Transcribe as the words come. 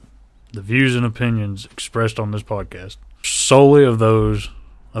The views and opinions expressed on this podcast are solely of those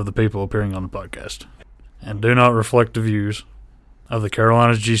of the people appearing on the podcast and do not reflect the views of the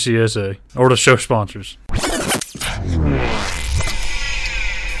Carolinas GCSA or the show sponsors.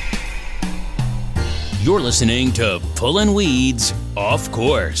 You're listening to Pullin' Weeds Off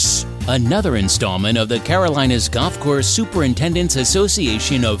Course, another installment of the Carolinas Golf Course Superintendents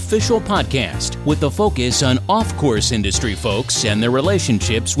Association official podcast with a focus on off-course industry folks and their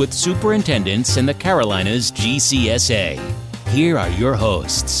relationships with superintendents and the Carolinas GCSA. Here are your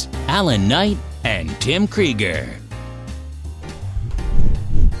hosts, Alan Knight and Tim Krieger.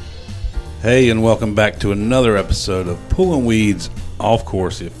 Hey, and welcome back to another episode of Pullin' Weeds Off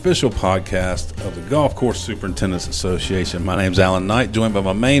Course, the official podcast of the Golf Course Superintendents Association. My name's Alan Knight, joined by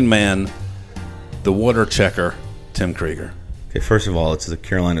my main man, the water checker, Tim Krieger. Okay, first of all, it's the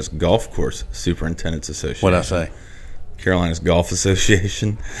Carolinas Golf Course Superintendents Association. What'd I say? Carolinas Golf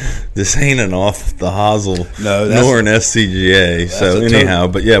Association. This ain't an off the hosel, nor an SCGA. So anyhow,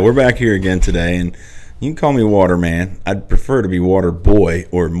 but yeah, we're back here again today, and you can call me Water Man. I'd prefer to be Water Boy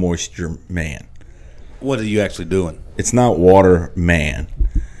or Moisture Man. What are you actually doing? It's not Water Man.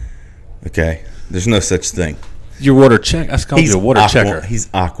 Okay? There's no such thing. Your water check. I called you a water checker. He's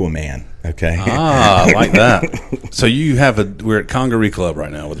Aquaman. Okay? Ah, I like that. So we're at Congaree Club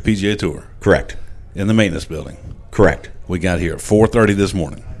right now with the PGA Tour. Correct. In the maintenance building. Correct. We got here at 4:30 this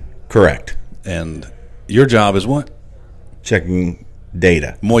morning. Correct. And your job is what? Checking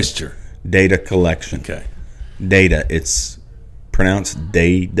data. Moisture. Data collection. Okay. Data. It's pronounced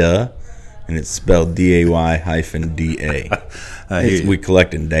data, and it's spelled DAY-DA. We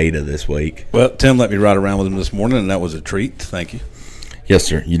collecting data this week. Well, Tim let me ride around with him this morning, and that was a treat. Thank you. Yes,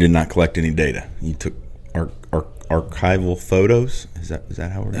 sir. You did not collect any data. You took archival photos. Is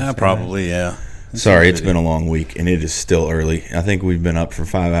that how we're going to say probably, that? Yeah. Sorry, it's been a long week, and it is still early. I think we've been up for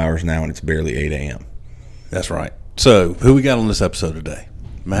 5 hours now, and it's barely 8 a.m. That's right. So, who we got on this episode today?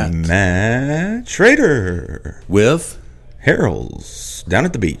 Matt Schrader. With? Harold's down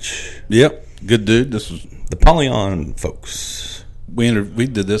at the beach. Yep. Good dude. This was the Polyon folks. We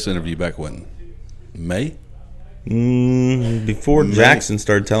did this interview back when? May? Before Jackson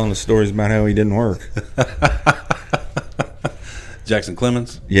started telling us stories about how he didn't work. Jackson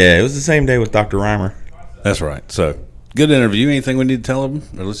Clemens? Yeah, it was the same day with Dr. Reimer. That's right. So, good interview. Anything we need to tell him?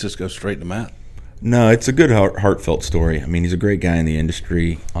 Or let's just go straight to Matt? No, it's a good heartfelt story. I mean, he's a great guy in the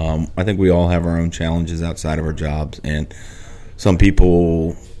industry. I think we all have our own challenges outside of our jobs, and some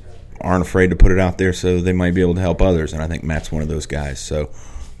people aren't afraid to put it out there so they might be able to help others, and I think Matt's one of those guys. So,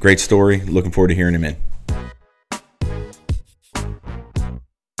 great story. Looking forward to hearing him in.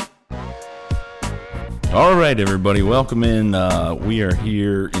 All right, everybody, welcome in. We are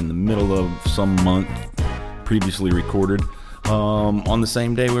here in the middle of some month, previously recorded, on the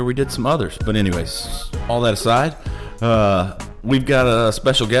same day where we did some others. But anyways, all that aside, we've got a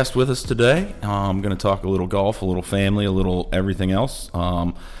special guest with us today. I'm going to talk a little golf, a little family, a little everything else.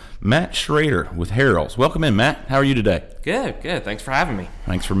 Matt Schrader with Harold's. Welcome in, Matt. How are you today? Good. Thanks for having me.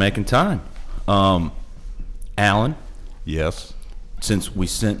 Thanks for making time. Alan? Yes. Since we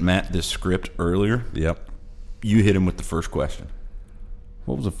sent Matt this script earlier, yep, you hit him with the first question.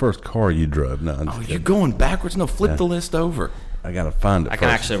 What was the first car you drove? No, you're going backwards. No, flip the list over. I got to find it I first. can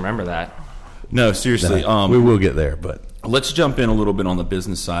actually remember that. No, seriously. We will get there, but let's jump in a little bit on the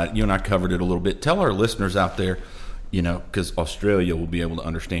business side. You and I covered it a little bit. Tell our listeners out there, because Australia will be able to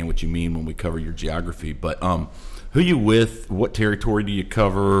understand what you mean when we cover your geography. But who you with? What territory do you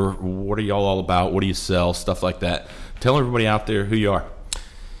cover? What are y'all all about? What do you sell? Stuff like that. Tell everybody out there who you are.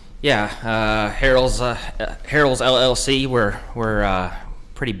 Yeah, Harold's LLC. We're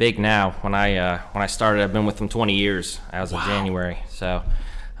pretty big now. When I started, I've been with them 20 years as of January. So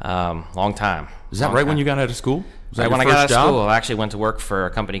long time. Is that right when you got out of school? Right when I got out of school, I actually went to work for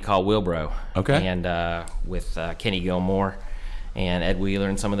a company called Wilbro. Okay. And with Kenny Gilmore and Ed Wheeler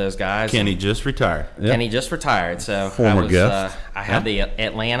and some of those guys. Kenny just retired. Yep. Kenny just retired. So Former guest. I had the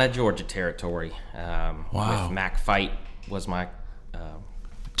Atlanta, Georgia territory. With Mac Fight was my.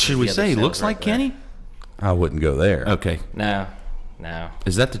 Should we say looks like Kenny? I wouldn't go there. Okay. No.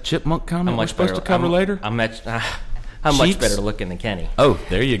 Is that the chipmunk comment we're supposed to cover later? I'm much better looking than Kenny. Oh,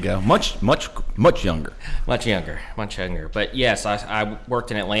 there you go. Much younger. Much younger. But yes, I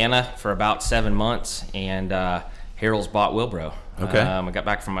worked in Atlanta for about 7 months, and Harold's bought Wilbro. Okay. I got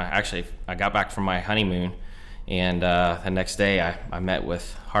back from my honeymoon, and the next day I met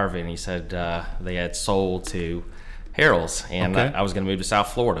with Harvey, and he said they had sold to Harold's, and I was going to move to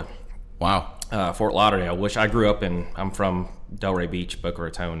South Florida. Wow. Fort Lauderdale, which I grew up in. I'm from Delray Beach, Boca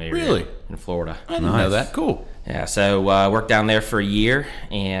Raton area. Really? In Florida. I didn't know that. Cool. Yeah, so worked down there for a year,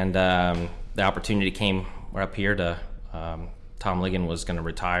 and the opportunity came up here to Tom Ligon was going to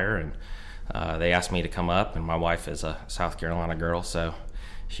retire, and they asked me to come up, and my wife is a South Carolina girl, so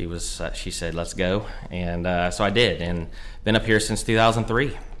she said, let's go, and so I did, and been up here since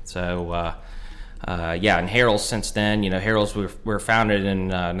 2003. So yeah, and Harold's since then. Harold's were founded in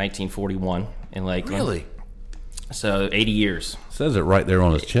 1941 in Lakeland. Really? So 80 years. Says it right there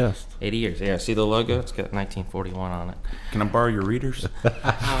on his chest. 80 years. Yeah, see the logo? It's got 1941 on it. Can I borrow your readers?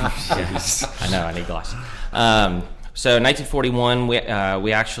 I know, I need glasses. So 1941, we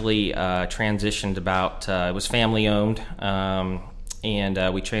actually transitioned about, it was family owned, and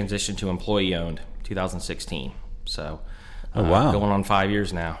we transitioned to employee owned 2016. So Oh, wow. Going on 5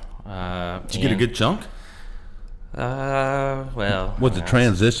 years now. Did you get a good chunk? Well, Was the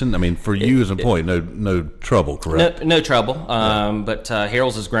transition? I mean, for you as an employee, no trouble, correct? No trouble. But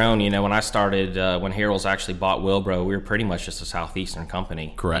Harold's has grown. When I started, when Harold's actually bought Wilbro, we were pretty much just a southeastern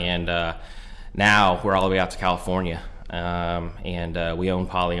company. Correct. And now we're all the way out to California. And we own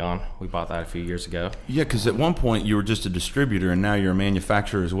Polyon. We bought that a few years ago. Yeah, because at one point you were just a distributor, and now you're a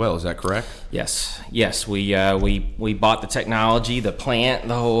manufacturer as well. Is that correct? Yes. We bought the technology, the plant,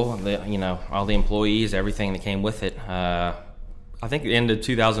 the whole, all the employees, everything that came with it. I think the end of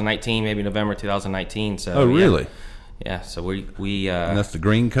 2019, maybe November 2019. So. Oh, really? Yeah. So we. And that's the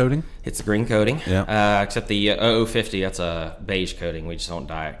green coating? It's the green coating. Yeah. Except the 0050, that's a beige coating. We just don't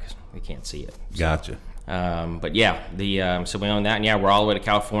dye it because we can't see it. So. Gotcha. But yeah, so we own that, and yeah, we're all the way to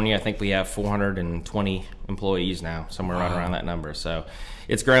California. I think we have 420 employees now, somewhere right around that number. So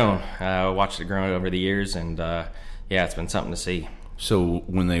it's grown. Watched it grow over the years, and yeah, it's been something to see. So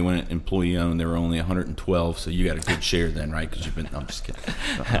when they went employee owned, there were only 112. So you got a good share then, right? Because you've been. I'm just kidding.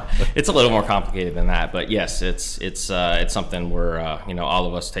 It's a little more complicated than that, but yes, it's something where all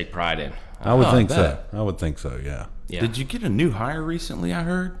of us take pride in. I would think so. bet. I would think so, yeah. Yeah. Did you get a new hire recently? I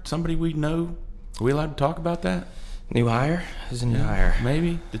heard somebody we know. Are we allowed to talk about that? New hire? Who's a new hire?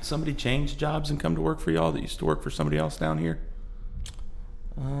 Maybe. Did somebody change jobs and come to work for y'all that used to work for somebody else down here?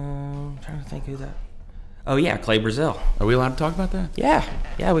 I'm trying to think who that. Oh yeah, Clay Brazil. Are we allowed to talk about that? Yeah,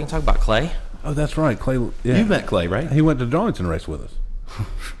 we can talk about Clay. Oh, that's right. Clay. Yeah. You met Clay, right? He went to Darlington race with us.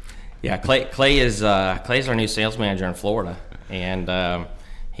 Yeah, Clay is Clay's our new sales manager in Florida, and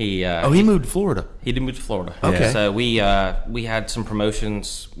he moved to Florida. He did move to Florida. Okay. So we had some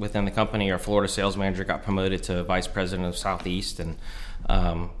promotions within the company. Our Florida sales manager got promoted to vice president of Southeast, and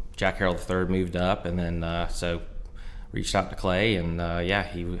Jack Harold III moved up, and then so reached out to Clay, and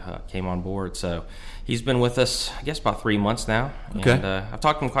he came on board. So he's been with us, I guess, about 3 months now. Okay. And I've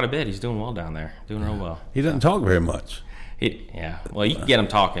talked to him quite a bit. He's doing well down there, doing real well. He doesn't talk very much. Well, you can get him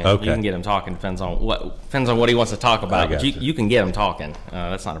talking. Okay. You can get him talking. Depends on what he wants to talk about. But gotcha. you can get him talking.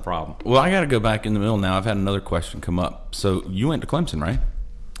 That's not a problem. Well, I got to go back in the middle now. I've had another question come up. So you went to Clemson, right?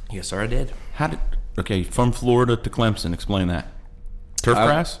 Yes, sir, I did. From Florida to Clemson, explain that. Turf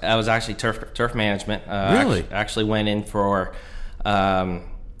grass? I was actually turf management. Really? Actually went in for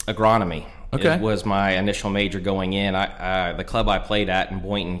agronomy. Okay. It was my initial major going in. The club I played at in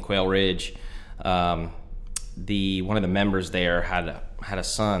Boynton, Quail Ridge, one of the members there had a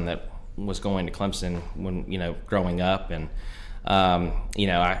son that was going to Clemson when growing up, and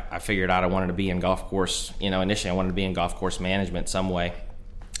I figured out I wanted to be in golf course. Initially I wanted to be in golf course management some way,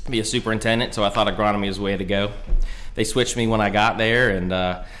 be a superintendent. So I thought agronomy was the way to go. They switched me when I got there, and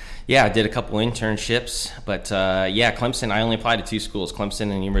I did a couple internships. But Clemson. I only applied to 2 schools: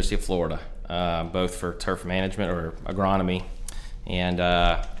 Clemson and University of Florida, both for turf management or agronomy,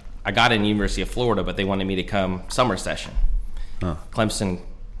 and. I got in University of Florida, but they wanted me to come summer session. Huh. Clemson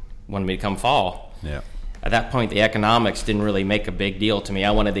wanted me to come fall. Yeah. At that point, the economics didn't really make a big deal to me.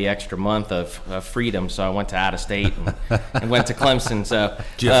 I wanted the extra month of freedom, so I went to out of state and went to Clemson. So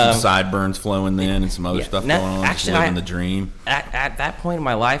Did you have some sideburns flowing then and some other stuff going on? Actually, just living the dream. At that point in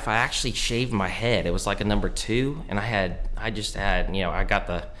my life, I actually shaved my head. It was like a number 2, and I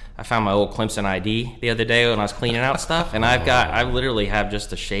found my old Clemson ID the other day when I was cleaning out stuff, and I literally have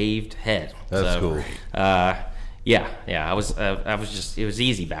just a shaved head. That's cool. I was just, it was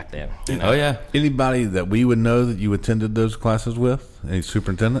easy back then. Oh yeah. Anybody that we would know that you attended those classes with? Any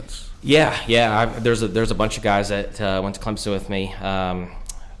superintendents? There's a bunch of guys that went to Clemson with me.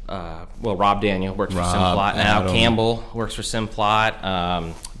 Rob Daniel works for Simplot now. Adam. Campbell works for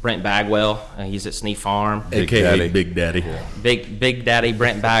Simplot. Brent Bagwell, he's at Sneef Farm. AKA Big Daddy. Yeah. Big Daddy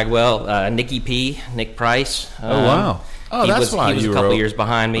Brent Bagwell. Nick Price. Oh, wow. Oh, that's why he was you a couple were years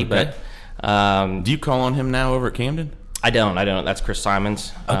behind me. Okay. But do you call on him now over at Camden? I don't. That's Chris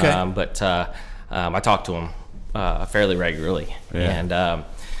Simons. Okay. But I talk to him fairly regularly. Yeah. And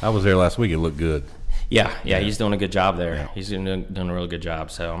I was there last week. It looked good. yeah, he's doing a good job there. Yeah. He's doing a really good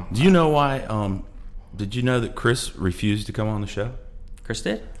job. So, Do you know why? Did you know that Chris refused to come on the show? Chris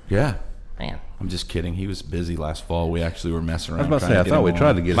did? Yeah. Man. I'm just kidding. He was busy last fall. We actually were messing around. I was about to say, I thought we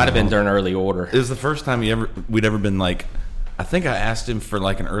tried to get Might him have been on. during early order. It was the first time we'd ever been like, I think I asked him for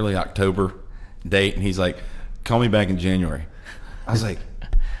like an early October date, and he's like, call me back in January. I was like,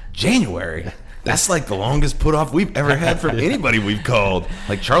 January? That's like the longest put off we've ever had from anybody we've called.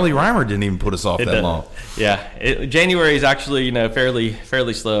 Like Charlie Reimer didn't even put us off that long. Yeah, January is actually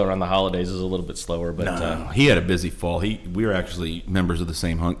fairly slow around the holidays. Is a little bit slower, but No, he had a busy fall. We were actually members of the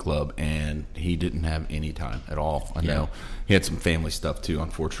same hunt club, and he didn't have any time at all. I know he had some family stuff too,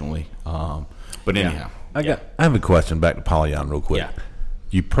 unfortunately. But anyhow, I have a question back to Polyon real quick. Yeah.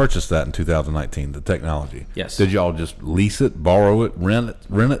 You purchased that in 2019, the technology. Yes. Did y'all just lease it, borrow it, rent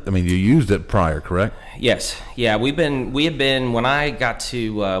it? I mean, you used it prior, correct? Yes, yeah, we had been when I got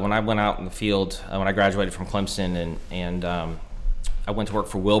to when I went out in the field when I graduated from Clemson and I went to work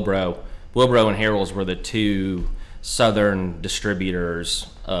for Wilbro. Wilbro and Harrell's were the two southern distributors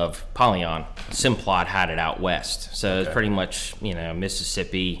of Polyon. Simplot had it out west, so it's pretty much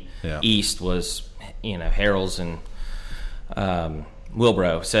Mississippi. Yeah. East was Harrell's and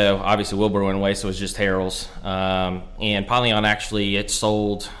Wilbro. So obviously Wilbro went away, so it was just Harrell's. And Polyon actually, it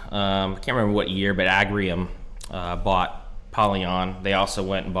sold, I can't remember what year, but Agrium bought Polyon. They also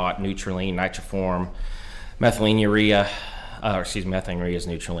went and bought Neutralene, Nitroform, methylene urea, methylene urea is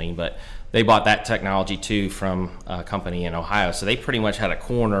Neutralene, but they bought that technology too from a company in Ohio. So they pretty much had a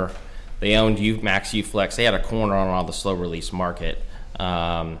corner. They owned Max U-Flex. They had a corner on all the slow release market.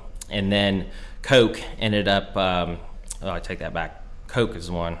 And then Coke ended up, I take that back. Coke is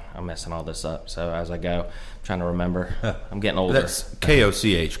the one. I'm messing all this up. So as I go, I'm trying to remember. I'm getting older. that's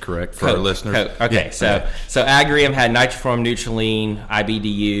KOCH, correct, for our listeners? Coke. Okay, so Agrium had Nitroform, Neutralene,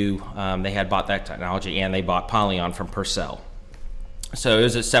 IBDU. They had bought that technology, and they bought Polyon from Purcell. So it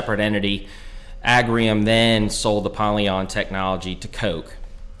was a separate entity. Agrium then sold the Polyon technology to Coke.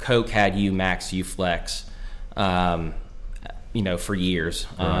 Coke had Max U-Flex, for years.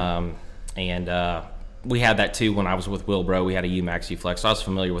 Right. We had that too when I was with Wilbro. We had a Max U-Flex. So I was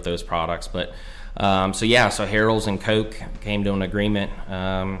familiar with those products. But so Harrell's and Coke came to an agreement,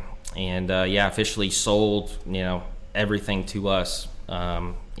 and officially sold everything to us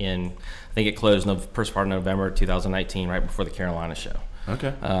in, I think it closed first part of November 2019, right before the Carolina show.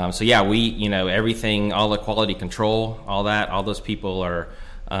 Okay. We everything, all the quality control, all those people are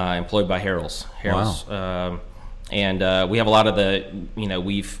employed by Harrell's. Wow. And we have a lot of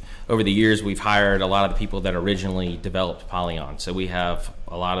over the years, we've hired a lot of the people that originally developed Polyon. So we have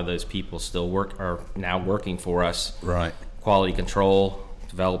a lot of those people are now working for us. Right. Quality control,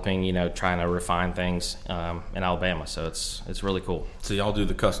 developing, trying to refine things in Alabama. So it's really cool. So y'all do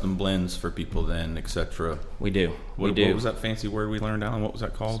the custom blends for people then, etc. We do. What was that fancy word we learned, Alan? What was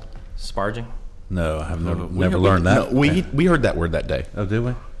that called? Sparging? No, I've never learned that. No, we heard that word that day. Oh, did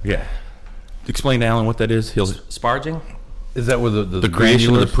we? Yeah. Explain to Alan what that is. Sparging? Is that where the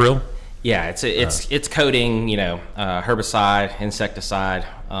creation of the granulars? prill? Yeah, it's coating, herbicide, insecticide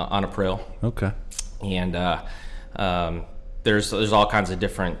on a prill. Okay. And there's all kinds of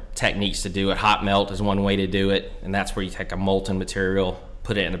different techniques to do it. Hot melt is one way to do it, and that's where you take a molten material,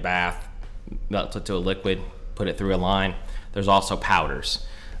 put it in a bath, melt it to a liquid, put it through a line. There's also powders.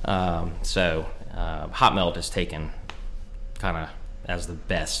 Hot melt is taken kind of as the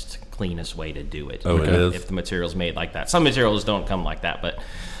best, cleanest way to do it. Oh, it is? If the material's made like that. Some materials don't come like that, but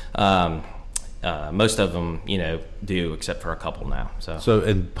most of them, do, except for a couple now. So,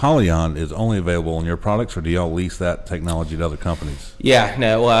 and Polyon is only available on your products, or do y'all lease that technology to other companies? Yeah,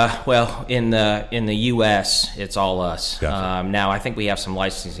 no. Well, in the U.S., it's all us. Gotcha. Now, I think we have some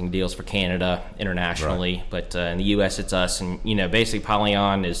licensing deals for Canada internationally, Right. but in the U.S., it's us. And basically,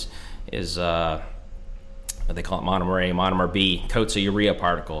 Polyon is what they call it, monomer A, monomer B, coats a urea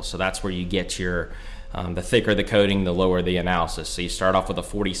particle. So that's where you get your the thicker the coating, the lower the analysis. So you start off with a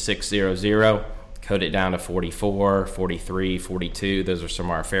 4600, coat it down to 44, 43, 42. Those are some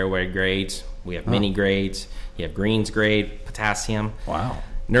of our fairway grades. We have mini grades. You have greens grade, potassium. Wow.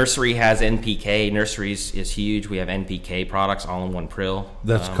 Nursery has NPK. Nursery is huge. We have NPK products all in one prill.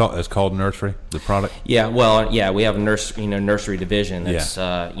 That's called Nursery, the product? Yeah, well, we have a nursery division. That's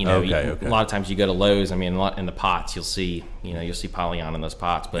Okay. A lot of times you go to Lowe's. I mean, in the pots you'll see Polyon in those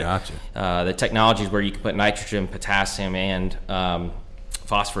pots. But Gotcha. The technology is where you can put nitrogen, potassium, and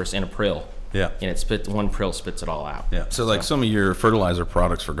phosphorus in a prill. Yeah. And one prill spits it all out. Yeah. So, like some of your fertilizer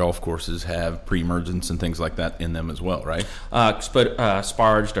products for golf courses have pre-emergence and things like that in them as well, right?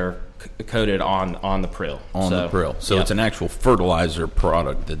 Sparged or coated on the prill. The prill. So yep. it's an actual fertilizer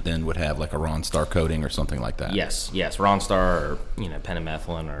product that then would have like a Ronstar coating or something like that. Yes, Ronstar or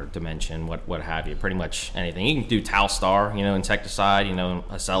pendimethalin or Dimension, what have you. Pretty much anything. You can do Talstar, insecticide,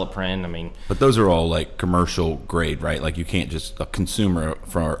 Acelyprin. I mean, but those are all like commercial grade, right? Like you can't just a consumer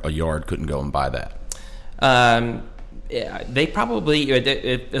from a yard couldn't go and buy that. Yeah, they probably,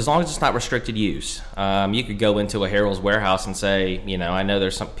 as long as it's not restricted use, you could go into a Harold's warehouse and say, I know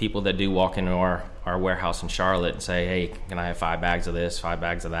there's some people that do walk into our warehouse in Charlotte and say, hey, can I have 5 bags of this, 5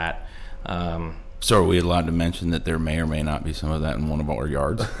 bags of that? So are we allowed to mention that there may or may not be some of that in one of our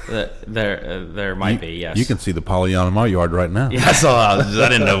yards? There might be, yes. You can see the Pollyanna in my yard right now. Yeah, I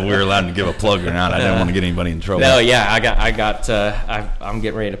didn't know if we were allowed to give a plug or not. I didn't want to get anybody in trouble. No, yeah, I'm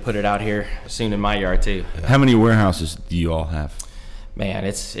getting ready to put it out here soon in my yard too. How many warehouses do you all have? Man,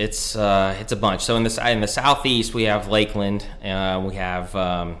 it's a bunch. So in the southeast we have Lakeland, we have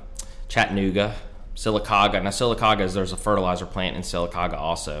Chattanooga, Sylacauga. Now Sylacauga there's a fertilizer plant in Sylacauga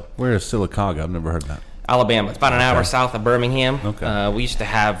also. Where is Sylacauga? I've never heard that. Alabama. It's about an hour south of Birmingham. Okay. We used to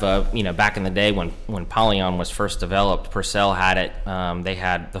have, back in the day when Polyon was first developed, Purcell had it. They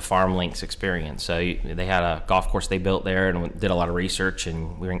had the Farm Links experience. So they had a golf course they built there and did a lot of research,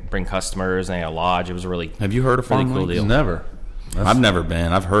 and we bring customers, and they had a lodge. It was a really Have you heard of Farm really cool Links? deal. Never. I've never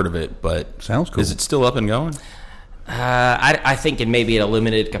been. I've heard of it, but sounds cool. Is it still up and going? I think it may be at a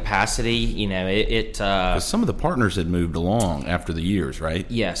limited capacity. Some of the partners had moved along after the years, right?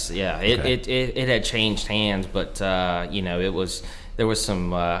 Yes, yeah. Okay. It had changed hands, but there was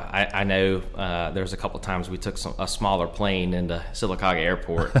some. I know there was a couple of times we took a smaller plane into Sylacauga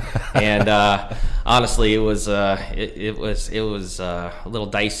Airport, and honestly, it was a little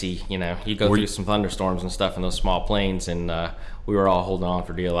dicey. You go through some thunderstorms and stuff in those small planes, and we were all holding on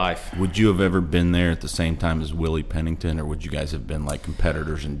for dear life. Would you have ever been there at the same time as Willie Pennington, or would you guys have been like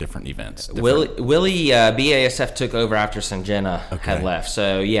competitors in different events? Willie BASF took over after Syngenta had left.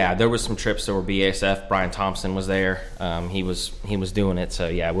 So yeah, there was some trips that were BASF. Brian Thompson was there. He was doing it. So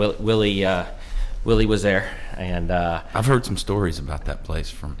yeah, Willie was there, and I've heard some stories about that place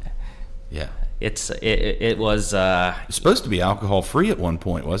from. Yeah, it was supposed to be alcohol free at one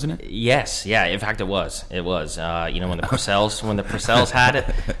point, wasn't it? Yes, yeah. In fact, it was. When the Purcells had it,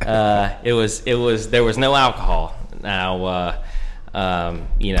 it was there was no alcohol. Now,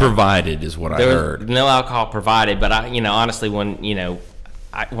 provided is what I heard. No alcohol provided, but honestly, when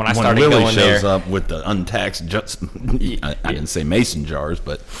I started Willie going there, shows up with the untaxed, I didn't say mason jars,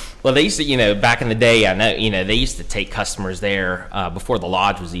 but well, they used to, back in the day, I know, they used to take customers there before the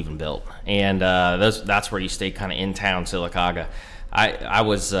lodge was even built, and that's where you stay kind of in town, Sylacauga.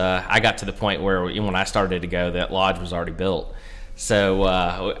 I got to the point where when I started to go, that lodge was already built.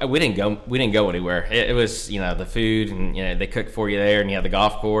 So we didn't go anywhere. It was the food, and they cooked for you there, and you had the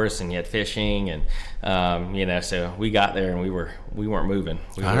golf course, and you had fishing, and so we got there and we weren't moving.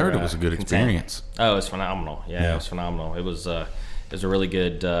 I heard it was a good experience. Oh, it was phenomenal. Yeah, it was phenomenal. It was a really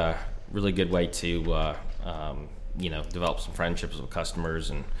good way to develop some friendships with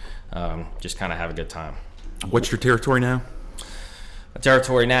customers and just kind of have a good time. What's your territory now?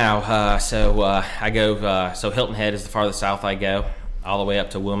 Territory now. So I go. So Hilton Head is the farthest south I go, all the way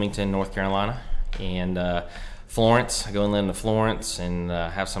up to Wilmington, North Carolina, and Florence. I go inland to Florence and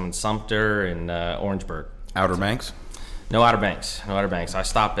have some in Sumter and Orangeburg. Outer Banks? No Outer Banks. I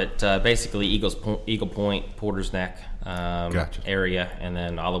stop at basically Eagle Point, Porter's Neck area, and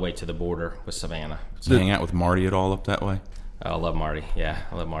then all the way to the border with Savannah. So hang out with Marty at all up that way? I love Marty. Yeah,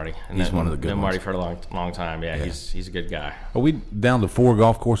 I love Marty. And he's one of the good ones. Marty for a long time. Yeah, he's a good guy. Are we down to 4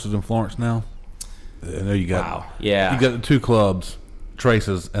 golf courses in Florence now? I know you got. Wow. Yeah. You got the 2 clubs,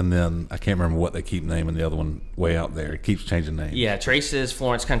 Traces, and then I can't remember what they keep naming the other one way out there. It keeps changing names. Yeah, Traces,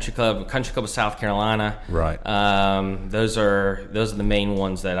 Florence Country Club of South Carolina. Right. Those are the main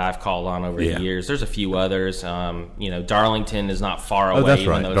ones that I've called on over the years. There's a few others. Darlington is not far away, that's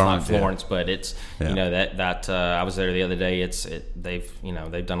even right. though it's not Florence, but it's that I was there the other day. They've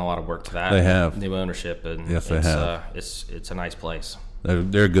done a lot of work to that. They have new ownership, and yes, they have. It's a nice place.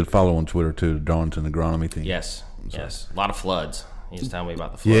 They're a good follow on Twitter too. The Darlington agronomy team. Yes, yes, a lot of floods. He's telling me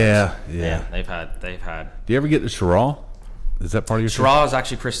about the floods. Yeah. They've had. Do you ever get to Sherrall? Is that part of your Sherrall is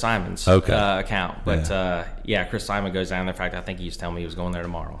actually Chris Simon's account, but yeah. Chris Simon goes down there. In fact, I think he was telling me he was going there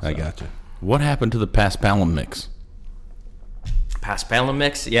tomorrow. So. I got you. What happened to the Paspalum mix? Paspalum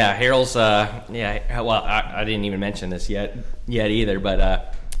mix? Yeah, Harold's. Well, I didn't even mention this yet either,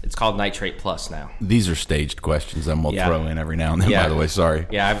 but it's called Nitrate Plus now. These are staged questions that we'll Yeah. throw in every now and then, Yeah. by the way. Sorry.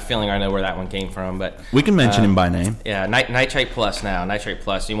 Yeah, I have a feeling I know where that one came from, but We can mention him by name. yeah, Nitrate Plus now. Nitrate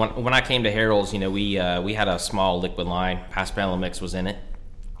Plus. When I came to Harold's, we had a small liquid line. Paspalum mix was in it.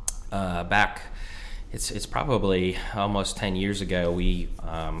 Back, it's probably almost 10 years ago. We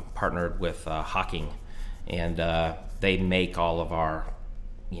partnered with Hocking, and they make all of our,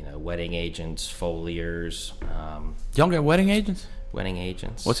 wetting agents, foliars, Y'all got wedding agents? wetting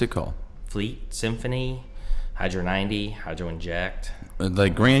agents. What's it called? Fleet, Symphony, Hydro 90, Hydro Inject, Are they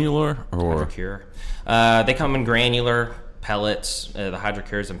granular or? Hydrocure. They come in granular, pellets, the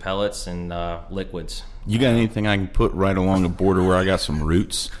Hydrocures and pellets, and liquids. You got anything I can put right along the border where I got some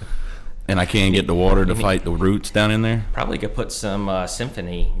roots and I can't get the water to fight the roots down in there? Probably could put some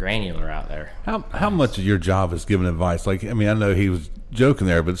Symphony granular out there. How much of your job is giving advice? Like, I mean, I know he was joking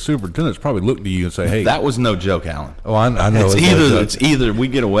there, but superintendents probably look to you and say, "Hey, That was no joke, Alan. oh, I know It's either we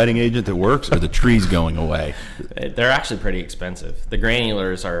get a wedding agent that works or the tree's going away. They're actually pretty expensive. The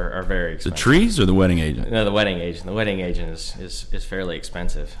granulars are very The expensive. trees or the wedding agent? No, the wedding agent. The wedding agent is fairly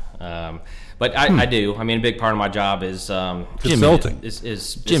expensive. But I do. I mean, a big part of my job is Consulting.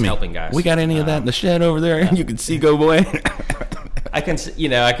 is Jimmy, helping guys. we got any of that in the shed over there? You can see go away. I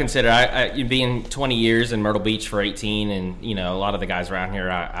consider I being 20 years in Myrtle Beach for 18, and a lot of the guys around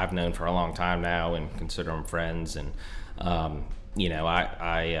here I've known for a long time now, and consider them friends, and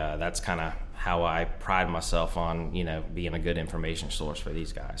that's kind of how I pride myself on being a good information source for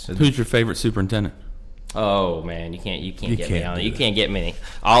these guys. Who's your favorite superintendent? Oh man, you can't get me can't on it. do You that. can't get me.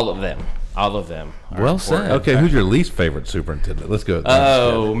 All of them. All of them. are Well important. said. Okay, who's your least favorite superintendent? Let's go.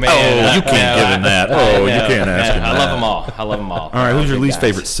 Oh man. Oh, you can't give him that. Oh, you can't ask him I that. love them all. I love them all. All right, who's your Good least guys.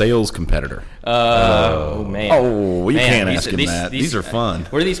 favorite sales competitor? Oh man. Oh, you Man, can't ask him that. These are fun.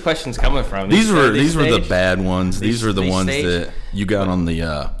 Where are these questions coming from? These were the staged? bad ones. These were the these ones staged? that you got on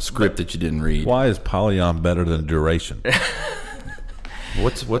the script that you didn't read. Why is Polyon better than duration?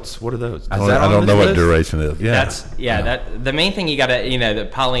 What are those? I don't know what duration is. Yeah, That the main thing you got to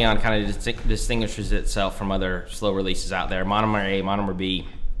that Polyon kind of distinguishes itself from other slow releases out there. Monomer A, monomer B,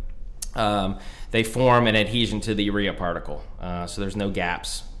 they form an adhesion to the urea particle, so there's no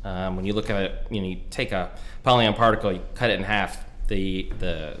gaps. When you look at it, you take a Polyon particle, you cut it in half. The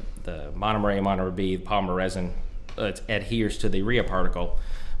monomer A, monomer B, the polymer resin it adheres to the urea particle.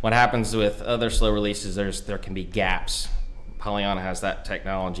 What happens with other slow releases? There can be gaps. Polyana has that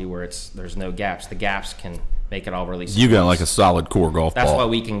technology where there's no gaps. The gaps can make it all release. You got like a solid core golf That's ball. why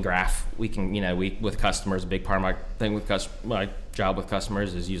we can graph. We can, we with customers. A big part of my thing with my job with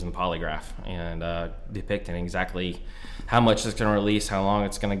customers is using the polygraph and depicting exactly how much it's going to release, how long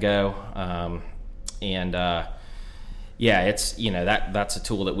it's going to go, it's that's a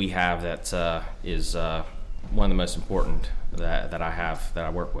tool that we have that is one of the most important that I have that I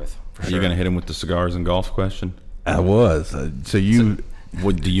work with. For Are sure. you going to hit him with the cigars and golf question? I was. So you.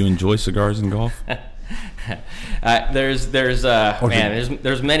 Do you enjoy cigars and golf? There's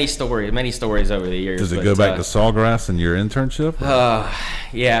many stories over the years. Does it but, go back to Sawgrass and your internship?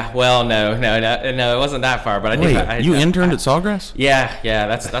 Yeah. Well, no, it wasn't that far. But You interned at Sawgrass? Yeah.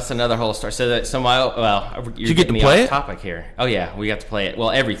 That's another whole story. Did you get to play it? Topic here. Oh yeah, we got to play it.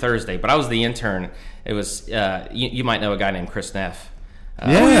 Well, every Thursday. But I was the intern. It was you might know a guy named Chris Neff.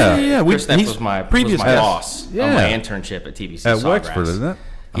 Yeah. Chris Neff he's was my previous boss on Yeah. my internship at TBC At Sawgrass. Wexford, isn't it?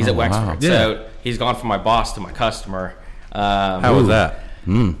 He's at Oh, Wexford. wow. Yeah. So he's gone from my boss to my customer. How was that?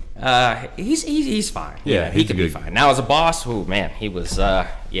 He's fine. Yeah, he he's can a be good- fine. Now as a boss, oh man, he was.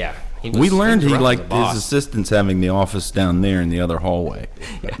 We learned he rough as a liked boss. his assistants having the office down there in the other hallway.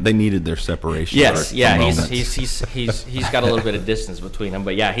 They needed their separation. Yes, for yeah, moments. he's got a little bit of distance between them,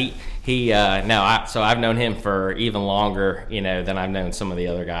 but yeah, so I've known him for even longer, than I've known some of the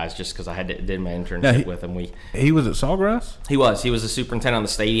other guys, just because I did my internship Now, with him. He was at Sawgrass? He was a superintendent on the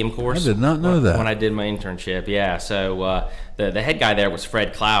stadium course. I did not know that. When I did my internship, yeah. So the head guy there was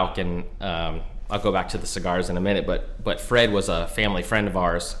Fred Klauk, and I'll go back to the cigars in a minute. But Fred was a family friend of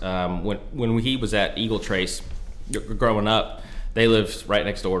ours. When he was at Eagle Trace, growing up, they lived right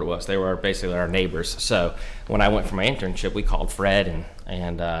next door to us. They were basically our neighbors. So when I went for my internship, we called Fred,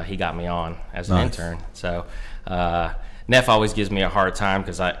 and he got me on as an intern. So Neff always gives me a hard time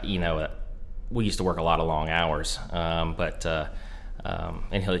because we used to work a lot of long hours. And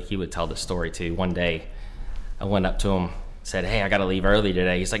he would tell the story too. One day, I went up to him, said, "Hey, I got to leave early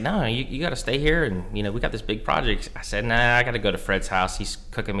today." He's like, "No, you got to stay here, and we got this big project." I said, "Nah, I got to go to Fred's house. He's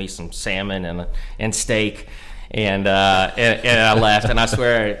cooking me some salmon and steak." and I left. And I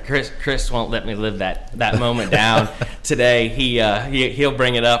swear, Chris won't let me live that moment down. Today, he'll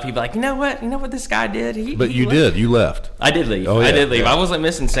bring it up. He'll be like, you know what this guy did? But you did. You left. I did leave. Oh, yeah, I did leave. yeah. I wasn't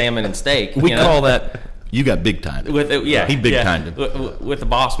missing salmon and steak. We call that you got big time. He big timed with the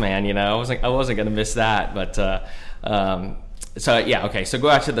boss man. I wasn't going to miss that. But so yeah, okay. So go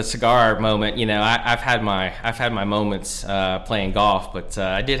out to the cigar moment. I've had my moments playing golf, but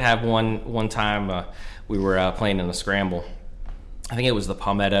I did have one time we were playing in a scramble. I think it was the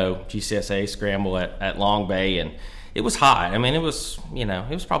Palmetto GCSA scramble at Long Bay, and it was hot. I mean, it was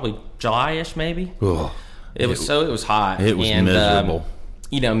probably July-ish maybe. Ugh. It was hot. It was miserable.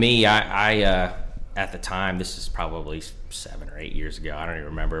 Me, I at the time, this is probably 7 or 8 years ago. I don't even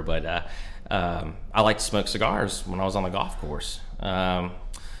remember, but I liked to smoke cigars when I was on the golf course.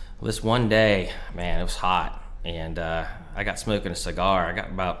 This one day, man, it was hot, and I got smoking a cigar. I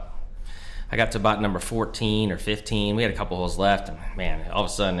got to about number 14 or 15. We had a couple holes left, and man, all of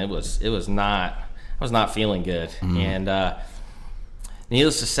a sudden I was not feeling good. And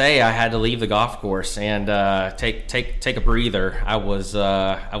needless to say, I had to leave the golf course and take a breather. I was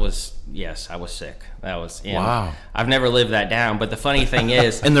sick. Wow. I've never lived that down. But the funny thing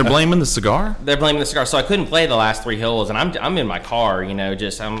is, And they're blaming the cigar? they're blaming the cigar. So I couldn't play the last 3 holes, and I'm in my car.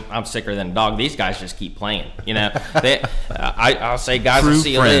 I'm sicker than a dog. These guys just keep playing. I'll say, guys, True I'll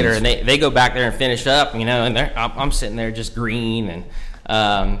see you friends. later, and they go back there and finish up. And I'm sitting there just green.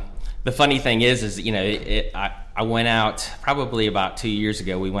 And the funny thing is I went out probably about 2 years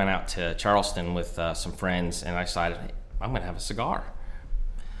ago. We went out to Charleston with some friends, and I decided, hey, I'm going to have a cigar.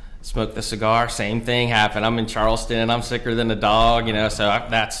 Smoked the cigar, same thing happened. I'm in Charleston, and I'm sicker than a dog, So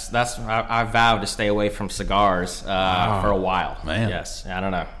I vowed to stay away from cigars for a while. Man. Yes, I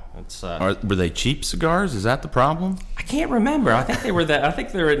don't know. It's Were they cheap cigars? Is that the problem? I can't remember. I think they were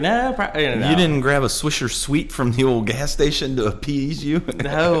no. You didn't grab a Swisher Sweet from the old gas station to appease you?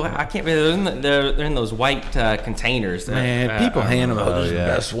 No, I can't remember. They're in those white containers. Man, people hand them, this is the yeah.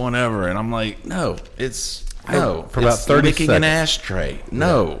 best one ever. And I'm like, no, it's... No, For about it's 30 licking an seconds. ashtray.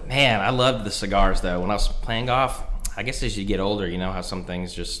 No. Man, I loved the cigars though. When I was playing golf, I guess as you get older, how some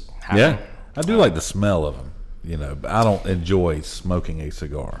things just happen. Yeah. I do like the smell of them, but I don't enjoy smoking a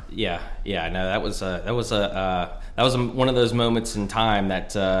cigar. Yeah. No, that was one of those moments in time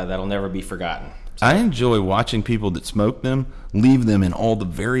that'll never be forgotten. I enjoy watching people that smoke them, leave them in all the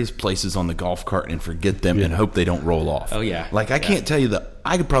various places on the golf cart and forget them and hope they don't roll off. Oh, yeah. Like, I can't tell you that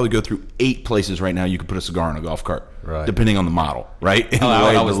I could probably go through 8 places right now you could put a cigar in a golf cart, Right. depending on the model, right? And I the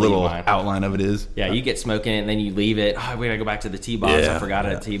way always the leave little mine. outline of it is. Yeah, you get smoking it and then you leave it. Oh, we gotta go back to the tee box. Yeah, I forgot it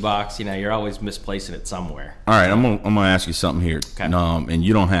yeah. at tee box. You're always misplacing it somewhere. All right, I'm gonna ask you something here, Okay. And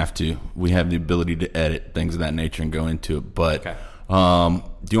you don't have to. We have the ability to edit things of that nature and go into it. But Okay. do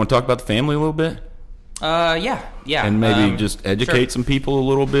you want to talk about the family a little bit? Yeah. And maybe just educate sure. some people a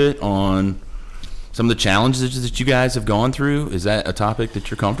little bit on some of the challenges that you guys have gone through. Is that a topic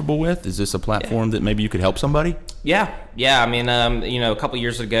that you're comfortable with? Is this a platform that maybe you could help somebody? Yeah. I mean, a couple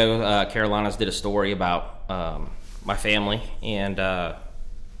years ago, Carolinas did a story about my family and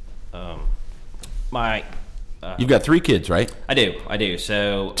my. You've got 3 kids, right? I do.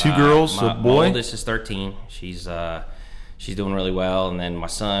 So 2 girls, my, a boy? My oldest is 13. She's doing really well, and then my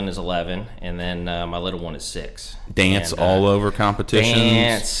son is 11, and then my little one is 6. Dance And, all over competitions.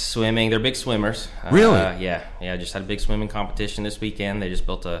 Dance, swimming. They're big swimmers. Really? Yeah. I just had a big swimming competition this weekend. They just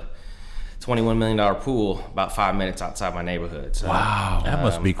built a $21 million pool about 5 minutes outside my neighborhood. So, Wow. That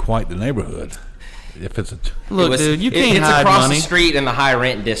must be quite the neighborhood. If it's a Look, dude, you can't it's hide across money. the street in the high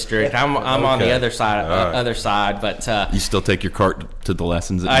rent district. I'm on the Okay. other side. All right. But You still take your cart to the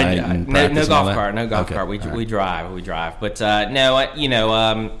lessons at night and no practice and all golf that? cart, no golf Okay. cart. All right. We drive. But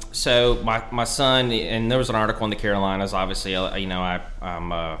so my son, and there was an article in the Carolinas. Obviously, my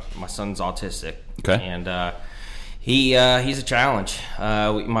son's autistic. Okay. And he's a challenge.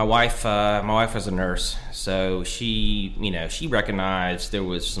 My wife was a nurse, so she recognized there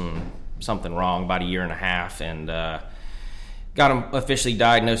was something wrong about 1.5 years, and got him officially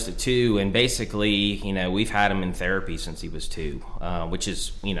diagnosed at 2. And basically, we've had him in therapy since he was 2, which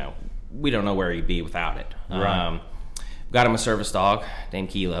is, we don't know where he'd be without it. Right. Got him a service dog named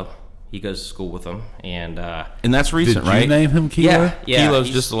Kilo. He goes to school with him, and And that's recent, Did right? you name him Kilo? yeah. Kilo's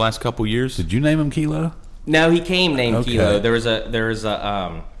he's- just the last couple years. Did you name him Kilo? No, he came named Okay. Kilo. There was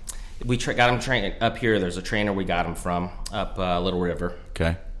a we got him trained up here. There's a trainer we got him from up Little River.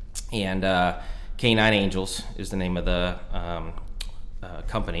 Okay. And Canine Angels is the name of the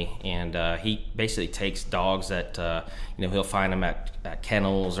company, and he basically takes dogs that he'll find them at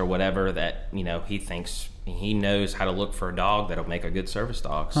kennels or whatever that he thinks he knows how to look for a dog that'll make a good service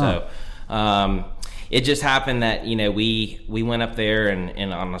dog. So it just happened that, we went up there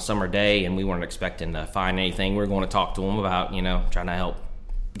and on a summer day, and we weren't expecting to find anything. We were going to talk to him about, trying to help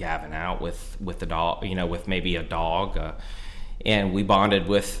Gavin out with the dog, with maybe a dog. And we bonded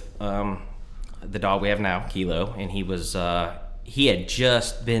with the dog we have now, Kilo, and he had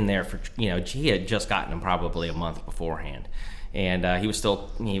just been there for, he had just gotten him probably a month beforehand. And he was in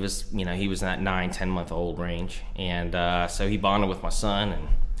that 9-10 month old range. And so he bonded with my son, and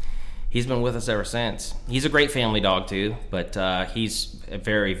he's been with us ever since. He's a great family dog too, but he's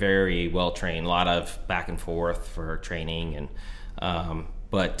very, very well trained. A lot of back and forth for training, and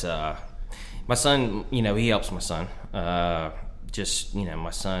but my son, he helps my son. My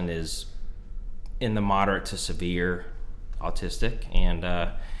son is in the moderate to severe autistic, and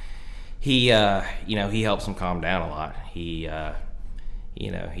he helps him calm down a lot.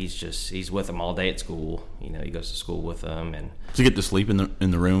 He's with him all day at school. He goes to school with them. And does he get to sleep in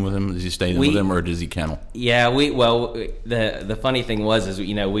the room with him? Does he stay with him, or does he kennel? Yeah, the funny thing was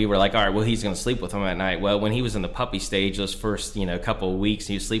we were like, all right, well, he's going to sleep with him at night. Well, when he was in the puppy stage, those first couple of weeks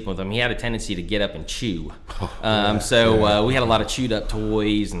he was sleeping with him, he had a tendency to get up and chew. We had a lot of chewed up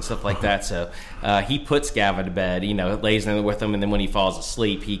toys and stuff like that. So he puts Gavin to bed, lays in there with him, and then when he falls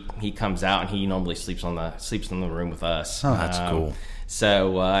asleep, he comes out, and he normally sleeps in the room with us. Oh, that's cool.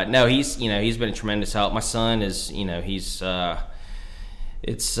 So no, he's been a tremendous help. My son is we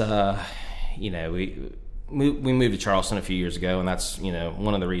moved to Charleston a few years ago, and that's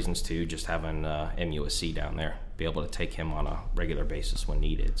one of the reasons too. Just having MUSC down there, be able to take him on a regular basis when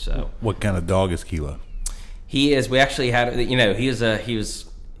needed. So what kind of dog is Kilo? He is. We actually had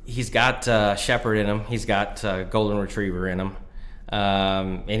he's got Shepherd in him. He's got Golden Retriever in him.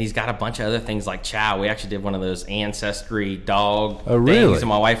 And he's got a bunch of other things like Chow. We actually did one of those ancestry dog things, and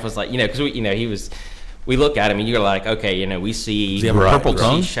my wife was like, because we look at him and you're like, okay, we see. Does he have a purple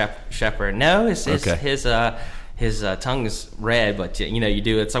tongue? Shepherd. No, his tongue is red, but you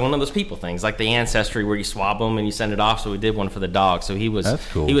do. It's like one of those people things, like the ancestry where you swab them and you send it off. So we did one for the dog. So that's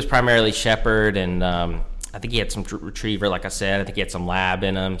cool. He was primarily Shepherd, and I think he had some Retriever. Like I said, I think he had some Lab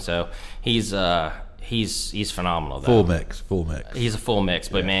in him. So he's phenomenal though. Full mix. He's a full mix,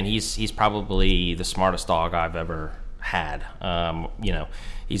 but man, he's probably the smartest dog I've ever had.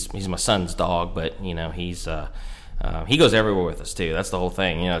 He's my son's dog, but he goes everywhere with us too. That's the whole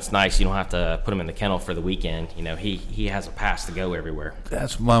thing. It's nice. You don't have to put him in the kennel for the weekend. He has a pass to go everywhere.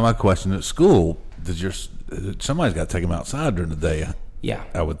 That's my question. At school, somebody's got to take him outside during the day? Yeah,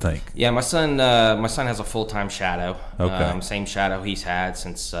 I would think. Yeah, my son has a full-time shadow. Okay. Same shadow he's had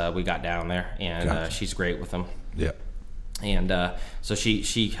since we got down there, and Gotcha. She's great with him. Yeah. And so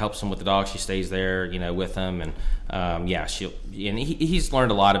she helps him with the dog. She stays there, with him, and he's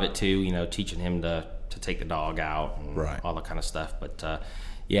learned a lot of it too. Teaching him to take the dog out and all that kind of stuff. But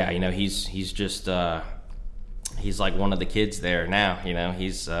he's just he's like one of the kids there now.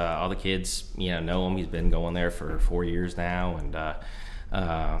 He's all the kids know him. He's been going there for 4 years now, and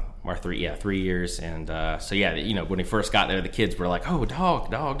or 3 years. And when he first got there, the kids were like, oh,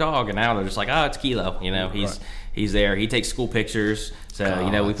 dog, and now they're just like, oh, it's Kilo. He's there. He takes school pictures. So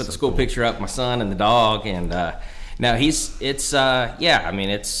we put the school picture up, my son and the dog, and now he's a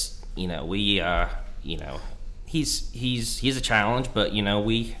challenge, but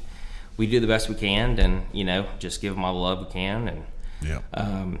we do the best we can, and just give him all the love we can, and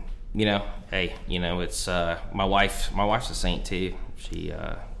it's my wife's a saint too.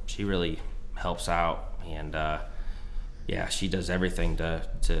 She really helps out, and she does everything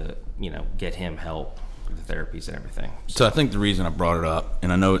to get him help with the therapies and everything. So I think the reason I brought it up,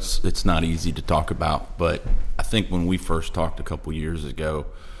 and I know it's not easy to talk about, but I think when we first talked a couple years ago,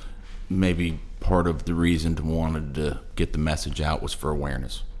 maybe part of the reason to wanted to get the message out was for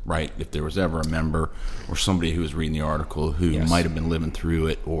awareness, right? If there was ever a member or somebody who was reading the article who might have been living through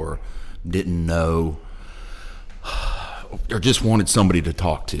it or didn't know or just wanted somebody to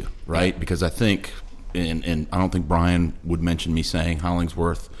talk to, right? Because I think, and I don't think Brian would mention me saying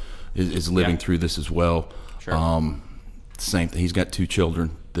Hollingsworth is living through this as well. Sure. Same thing. He's got 2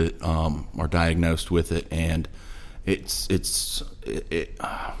 children that are diagnosed with it, and it's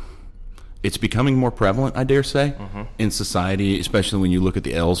becoming more prevalent, I dare say, in society, especially when you look at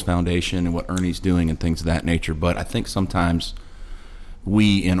the Els Foundation and what Ernie's doing and things of that nature. But I think sometimes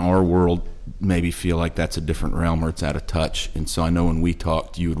we in our world maybe feel like that's a different realm or it's out of touch. And so I know when we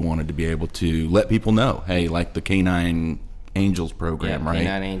talked, you had wanted to be able to let people know, hey, like the Canine Angels program, right?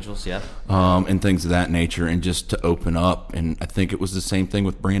 Canine Angels, and things of that nature, and just to open up. And I think it was the same thing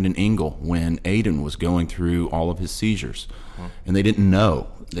with Brandon Engel when Aiden was going through all of his seizures, and they didn't know.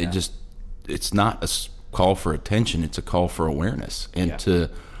 They just, it's not a call for attention, it's a call for awareness, and to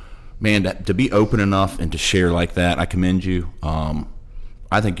man, to be open enough and to share like that, I commend you.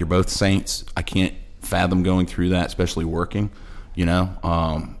 I think you're both saints. I can't fathom going through that, especially working, and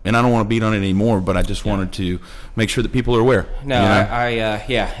I don't want to beat on it anymore, but I just wanted to make sure that people are aware. No,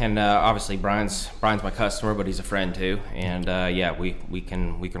 and obviously Brian's my customer, but he's a friend too, and we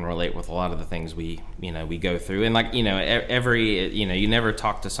can relate with a lot of the things we go through, and you never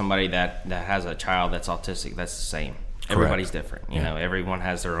talk to somebody that has a child that's autistic that's the same. Everybody's different, everyone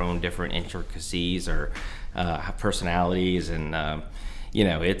has their own different intricacies or personalities, and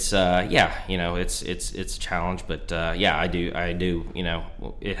it's a challenge, but I do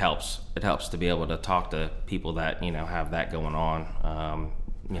it helps to be able to talk to people that have that going on,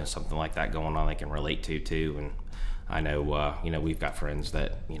 something like that going on they can relate to too. And I know we've got friends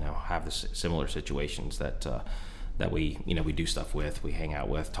that have the similar situations that we we do stuff with, we hang out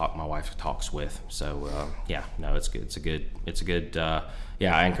with, my wife talks with. So it's good. It's a good.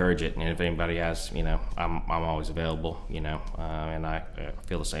 I encourage it, and if anybody has, I'm always available, and I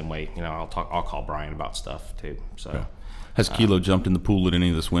feel the same way. I'll call Brian about stuff too. So, has Kilo jumped in the pool at any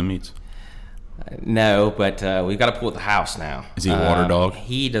of the swim meets? No, but we've got a pool at the house now. Is he a water dog?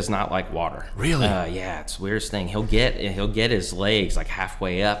 He does not like water. Really? It's the weirdest thing. He'll get his legs like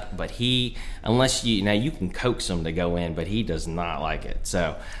halfway up, but unless you can coax him to go in, but he does not like it.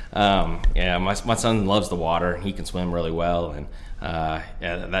 So, my son loves the water. He can swim really well, and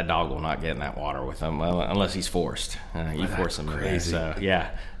that dog will not get in that water with him unless he's forced. You force him in there.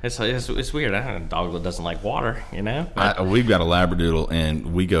 So it's weird. I have a dog that doesn't like water. We've got a Labradoodle,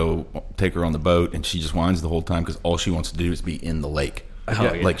 and we go take her on the boat, and she just whines the whole time because all she wants to do is be in the lake.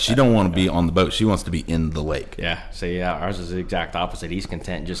 Like she don't want to be on the boat; she wants to be in the lake. Yeah. So ours is the exact opposite. He's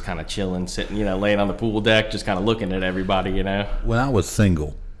content just kind of chilling, sitting, laying on the pool deck, just kind of looking at everybody. When I was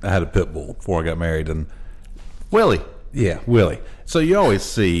single, I had a pit bull before I got married, and Willie. Yeah, Willie. So you always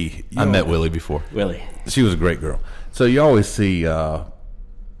see... I met Willie before. Willie. She was a great girl. So you always see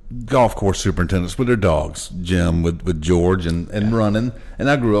golf course superintendents with their dogs, Jim with George and running. And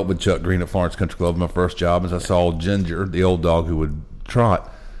I grew up with Chuck Green at Florence Country Club. My first job as I saw Ginger, the old dog who would trot.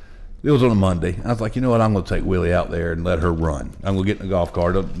 It was on a Monday. I was like, you know what, I'm going to take Willie out there and let her run. I'm going to get in the golf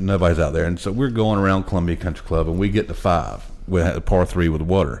cart. Nobody's out there. And so we're going around Columbia Country Club, and we get to 5. We had a par 3 with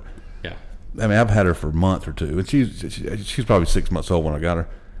water. I mean, I've had her for a month or two, and she's probably 6 months old when I got her.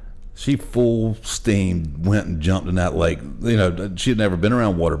 She full steam went and jumped in that lake. She had never been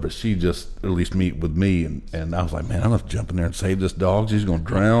around water, but she just at least meet with me, and I was like, man, I'm gonna jump in there and save this dog. She's gonna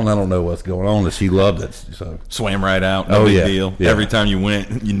drown. I don't know what's going on. And she loved it. So swam right out. No big deal. Yeah. Every time you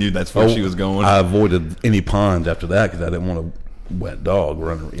went, you knew that's where she was going. I avoided any ponds after that because I didn't want to. Wet dog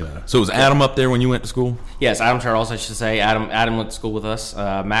running, So was Adam up there when you went to school? Yes, Adam Charles, I should say. Adam went to school with us.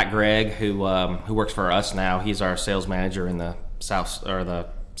 Matt Gregg, who works for us now, he's our sales manager in the south or the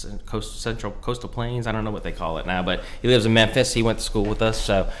central coastal plains. I don't know what they call it now, but he lives in Memphis. He went to school with us.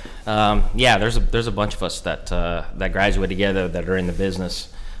 So there's a bunch of us that graduated together that are in the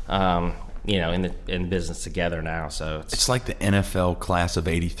business. In business together now. So it's like the NFL class of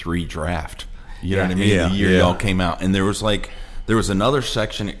 '83 draft. You know what I mean? Yeah, the year y'all came out, and there was another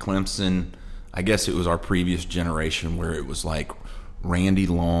section at Clemson, I guess it was our previous generation, where it was like Randy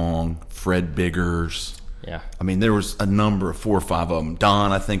Long, Fred Biggers. Yeah. I mean, there was a number of 4 or 5 of them.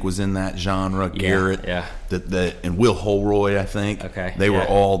 Don, I think, was in that genre. Garrett. Yeah. And Will Holroyd, I think. Okay. They were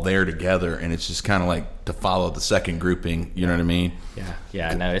all there together, and it's just kind of like to follow the second grouping. You know what I mean? Yeah.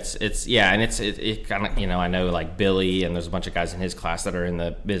 Yeah. No, it's and it kind of, I know like Billy, and there's a bunch of guys in his class that are in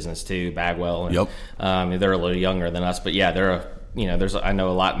the business too, Bagwell. And, yep. They're a little younger than us, but yeah, I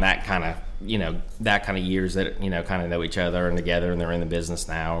know a lot in that kind of, that kind of years that, kind of know each other and together, and they're in the business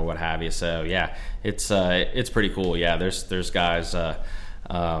now or what have you. So yeah, it's pretty cool. Yeah. There's guys, that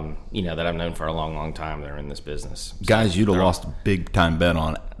I've known for a long, long time that are in this business. So guys you'd have lost a big time bet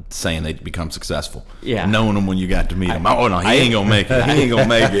on saying they'd become successful. Yeah. Knowing them when you got to meet them. Oh no, he ain't gonna make it. He ain't gonna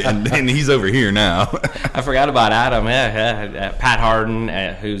make it. And he's over here now. I forgot about Adam. Yeah. Pat Harden,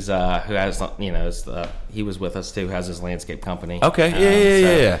 who has, he was with us too, has his landscape company. Okay.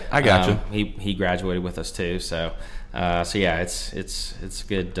 Yeah. I got you. He graduated with us too. So yeah, it's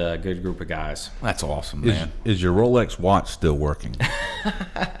a good group of guys. That's awesome, man. Is your Rolex watch still working?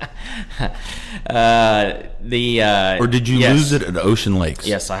 Or did you lose it at Ocean Lakes?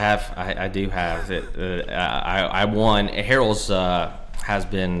 Yes, I have. I do have it. I won. Harold's has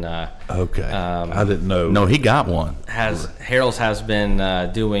been. Okay. I didn't know. No, he got one. Harold's has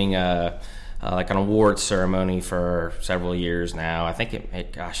been doing like an award ceremony for several years now. I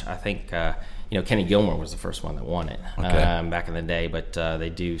think Kenny Gilmore was the first one that won it Okay. back in the day. But they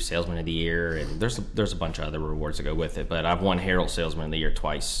do Salesman of the Year, and there's a bunch of other rewards that go with it. But I've won Herald Salesman of the Year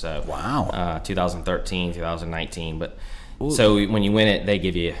twice. So, Wow. 2013, 2019. But so when you win it, they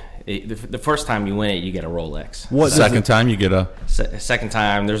give you the first time you win it, you get a Rolex. What Second time you get a. Second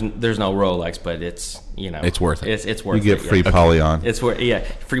time, there's no Rolex, but it's It's worth it. It's worth You it. get free yeah. Polyon. It's worth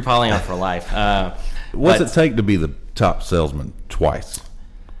free Polyon for life. What's but- it take to be the top salesman twice?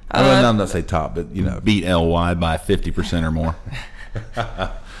 I mean, I'm not say top, but Beat LY by 50% or more.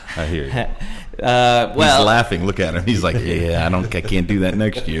 I hear you. He's Well, laughing. Look at him. He's like, yeah, I can't do that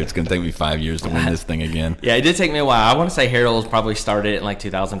next year. It's going to take me 5 years to win this thing again. yeah, it did take me a while. I want to say Harold probably started in like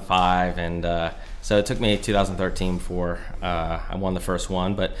 2005, and so it took me 2013 before I won the first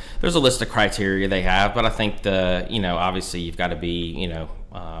one. But there's a list of criteria they have, but I think obviously you've got to be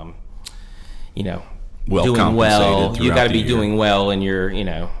Well doing compensated well. You throughout got to the be year. doing well in your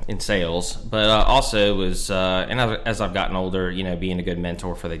in sales, but also was and as I've gotten older, being a good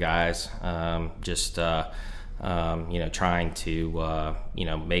mentor for the guys, trying to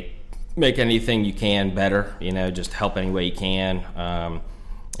make anything you can better, just help any way you can,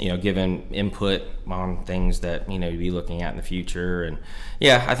 giving input on things that you'd be looking at in the future, and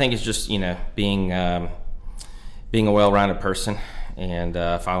I think it's just being a well-rounded person and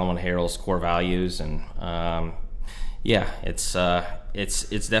following Harold's core values, and it's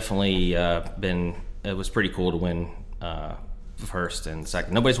definitely been. It was pretty cool to win first and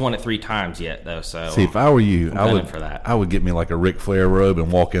second. Nobody's won it 3 times yet, though. So See, if I were you, I'm I gunning would for that. I would get me like a Ric Flair robe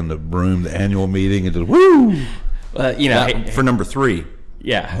and walk in the room, the annual meeting, and just woo. For number 3.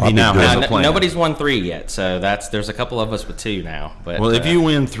 Yeah, He now has a plan. Nobody's won 3 yet, so there's a couple of us with 2 now. But Well, if you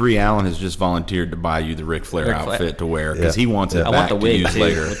win 3, Alan has just volunteered to buy you the Ric Flair Ric Flair. outfit to wear because Yeah. he wants it Yeah. I back want the to wig use too,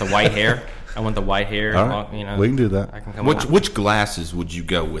 later. with the white hair. I want the white hair. All right. We can do that. I can come Which out. which glasses would you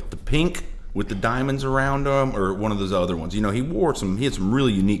go with? The pink with the diamonds around them, or one of those other ones? He had some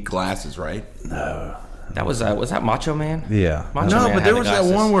really unique glasses, right? That was that Macho Man? Yeah. Macho No, Man but had there the was that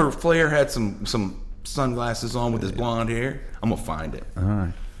glasses. one where Flair had some sunglasses on with his blonde hair. I'm gonna find it. All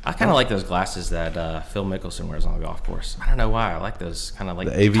right. I kind of like those glasses that Phil Mickelson wears on the golf course. I don't know why. I like those kind of like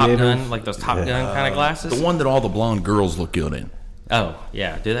The Top aviators? Gun, like those Top Gun kind of glasses. The one that all the blonde girls look good in. Oh,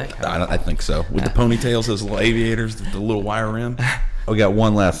 yeah. Do they? I think so. With the ponytails, those little aviators, the little wire rim. We got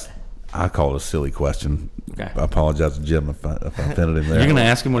one last. I call it a silly question. Okay. I apologize to Jim if I offended him there. You're gonna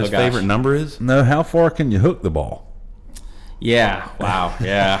ask him what his gosh. favorite number is? No, how far can you hook the ball? Yeah. Wow.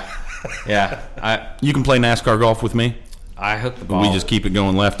 Yeah. Yeah. You can play NASCAR golf with me. I hooked the ball. We just keep it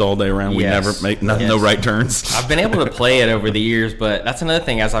going left all day around. We Yes. never make no Yes. right turns. I've been able to play it over the years, but that's another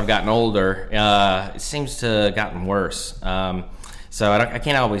thing. As I've gotten older, it seems to have gotten worse. So I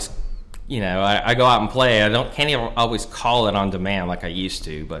can't always, I go out and play. Can't even always call it on demand like I used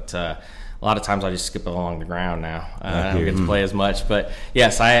to. But a lot of times I just skip it along the ground now. I don't get to play as much. But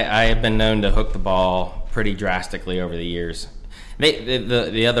yes, I have been known to hook the ball pretty drastically over the years.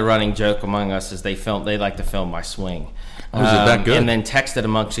 The other running joke among us is they like to film my swing. Is it that good? And then text it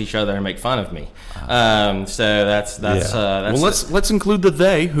amongst each other and make fun of me. So that's Well, let's include the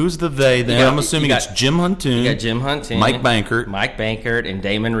they. Who's the they? Then You got- I'm assuming you got- it's Jim Huntoon. You got Jim Huntoon, Mike Bankert. and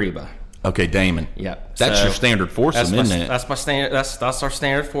Damon Reba. Okay, Damon. Yep. That's So your standard foursome, isn't it? That's my standard. That's our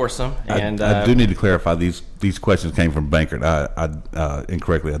standard foursome. And I do need to clarify these questions came from Bankert. I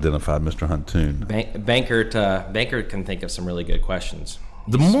incorrectly identified Mr. Huntoon. Bankert can think of some really good questions.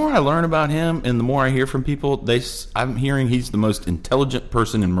 The more I learn about him and the more I hear from people, I'm hearing he's the most intelligent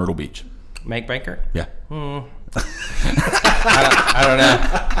person in Myrtle Beach. Mike Bankert? Yeah. I don't know.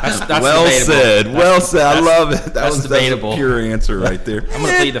 That's Well debatable. said. Well said. I love it. That's debatable. a pure answer right there. I'm going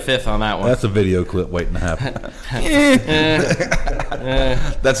to plead the fifth on that one. That's a video clip waiting to happen.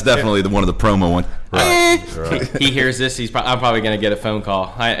 That's definitely one of the promo ones. He hears this. I'm probably going to get a phone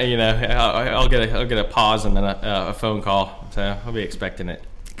call. I'll get a pause and then a phone call. So I'll be expecting it.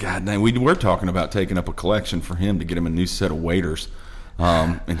 God dang, we were talking about taking up a collection for him to get him a new set of waiters.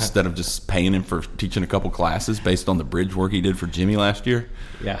 Instead of just paying him for teaching a couple classes based on the bridge work he did for Jimmy last year.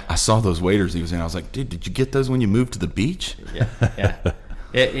 Yeah. I saw those waiters he was in. I was like, dude, did you get those when you moved to the beach? Yeah.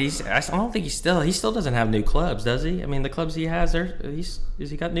 I don't think he still doesn't have new clubs, does he? I mean, the clubs he has, has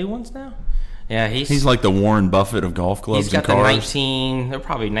he got new ones now? Yeah, he's like the Warren Buffett of golf clubs he's and got cars. They're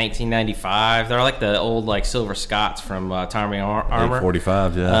probably 1995. They're like the old Silver Scots from Tommy Armour.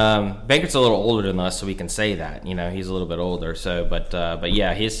 45, yeah. Bankert's a little older than us, so we can say that. He's a little bit older. So, but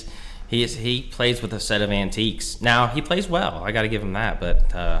yeah, he plays with a set of antiques. Now he plays well. I got to give him that,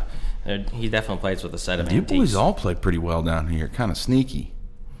 but he definitely plays with a set of You antiques. boys all play pretty well down here. Kind of sneaky.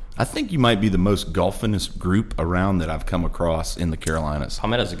 I think you might be the most golfinist group around that I've come across in the Carolinas.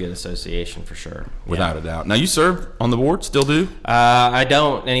 Palmetto's a good association for sure. Without a doubt. Now, you serve on the board, still do? I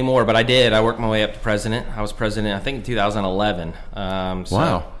don't anymore, but I did. I worked my way up to president. I was president, I think, in 2011.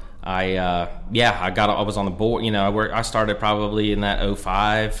 Wow. I was on the board. I started probably in that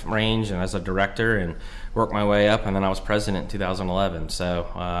 05 range, and as a director, and worked my way up, and then I was president in 2011. So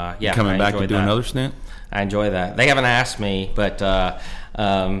coming back to do that. Another stint? I enjoy that. They haven't asked me, but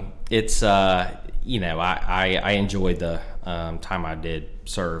it's I enjoyed the time I did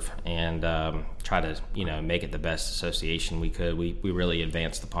serve, and try to make it the best association we could. We really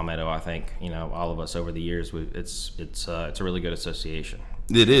advanced the Palmetto. I think all of us over the years. It's a really good association.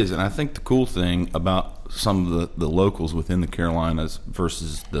 It is, and I think the cool thing about some of the locals within the Carolinas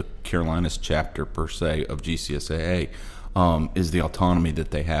versus the Carolinas chapter per se of GCSAA is the autonomy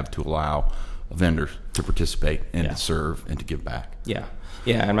that they have to allow vendors to participate and to serve and to give back. Yeah,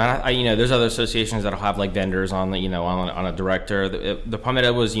 and there's other associations that'll have like vendors on the on a director. The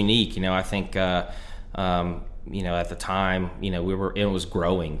Palmetto was unique. I think at the time it was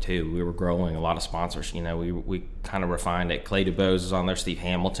growing too. We were growing a lot of sponsors. We kind of refined it. Clay DuBose is on there. Steve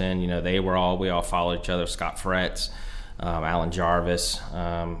Hamilton. We all followed each other. Scott Fretz, Alan Jarvis.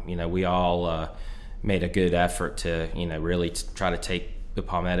 We all made a good effort to really try to take the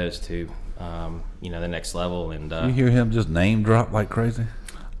Palmettos to the next level. And you hear him just name drop like crazy.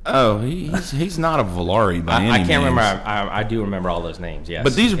 Oh, he's not a Valari by any means. I can't remember. I do remember all those names. Yes,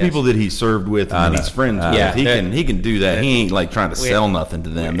 but these are people that he served with and he's friends with. Yeah, he can do that. He ain't like trying to sell nothing to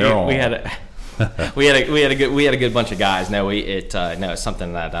them. We had a good bunch of guys. It's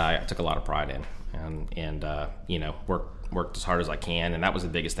something that I took a lot of pride in, and worked as hard as I can. And that was the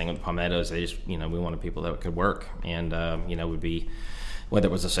biggest thing with the Palmettos. They just we wanted people that could work, and would be, whether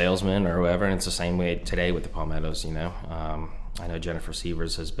it was a salesman or whoever. And it's the same way today with the Palmettos. I know Jennifer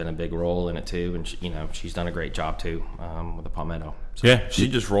Sievers has been a big role in it too, and she's done a great job too with the Palmetto. So. Yeah, she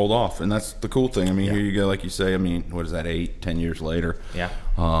just rolled off, and that's the cool thing. Here you go, like you say. What is that? 8-10 years later? Yeah.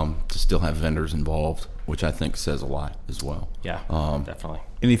 To still have vendors involved, which I think says a lot as well. Yeah, definitely.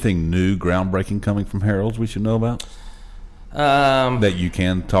 Anything new, groundbreaking coming from Harold's we should know about? That you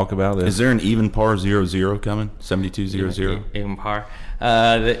can talk about? Is there an even par 0-0 coming? 72-0-0? Even par.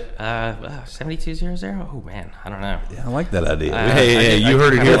 72-0-0? Oh man, I don't know. Yeah, I like that idea. You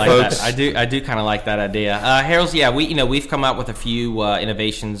heard it here, folks. That. I do kind of like that idea. Harold's, we've come out with a few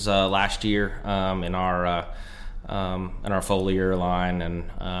innovations last year in our foliar line and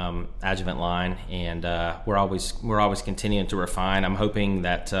adjuvant line, and we're always continuing to refine. I'm hoping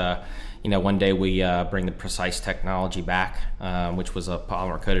that one day we bring the Precise technology back, which was a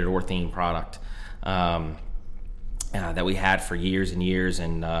polymer-coated orthene product that we had for years and years.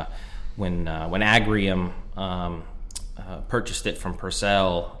 And when Agrium purchased it from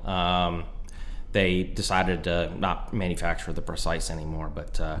Purcell, they decided to not manufacture the Precise anymore.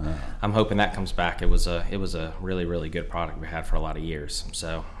 But I'm hoping that comes back. It was a really, really good product we had for a lot of years.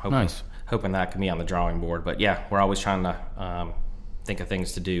 So hoping that can be on the drawing board. But yeah, we're always trying to think of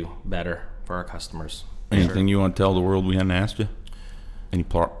things to do better for our customers. Anything you want to tell the world we hadn't asked you? Any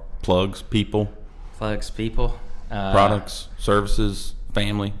plugs, people? Products, services,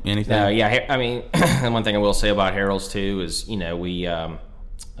 family, anything? The one thing I will say about Harold's too is, we have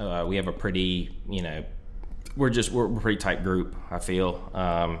a pretty, we're a pretty tight group, I feel.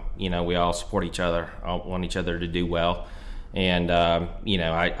 We all support each other, all want each other to do well. And, I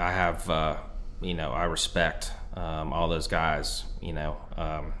respect all those guys,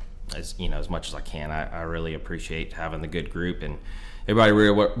 as much as I can. I really appreciate having the good group, and everybody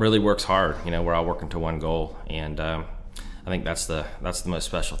really works hard. We're all working to one goal, and I think that's the most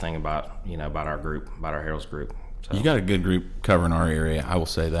special thing about about our group, about our Harold's group. So. You got a good group covering our area, I will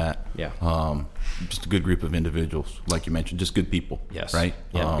say that. Yeah. Just a good group of individuals, like you mentioned, just good people. Yes. Right?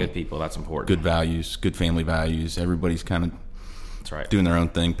 Yeah, good people, that's important. Good values, good family values. Everybody's kind of that's right. doing their own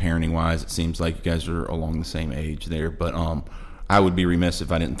thing parenting-wise. It seems like you guys are along the same age there. But I would be remiss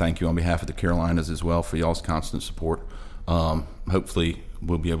if I didn't thank you on behalf of the Carolinas as well for y'all's constant support. Hopefully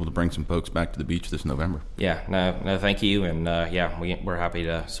we'll be able to bring some folks back to the beach this November. Yeah, no, thank you, and we're happy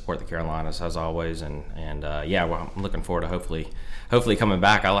to support the Carolinas as always, and well, I'm looking forward to hopefully coming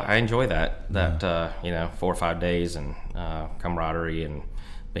back. I enjoy that 4 or 5 days and camaraderie and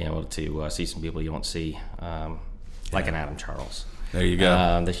being able to see some people you won't see, like an Adam Charles. There you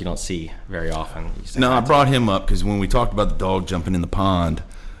go. That you don't see very often. No, I brought him up because when we talked about the dog jumping in the pond,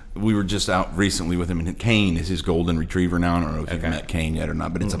 we were just out recently with him, and Kane is his golden retriever now. I don't know if you've met Kane yet or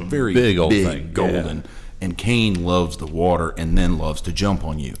not, but it's a very big thing. golden. Yeah. And Kane loves the water and then loves to jump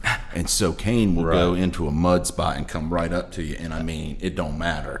on you. And so Kane will go into a mud spot and come right up to you, and I mean, it don't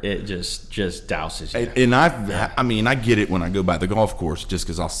matter. It just douses you. And I get it when I go by the golf course, just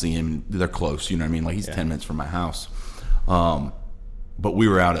because I'll see him. They're close, you know what I mean? Like he's 10 minutes from my house. But we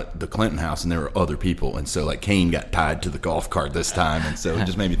were out at the Clinton house, and there were other people, and so like Kane got tied to the golf cart this time, and so it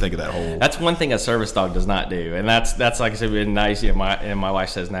just made me think of that whole. That's one thing a service dog does not do, and that's like I said, been nice. My wife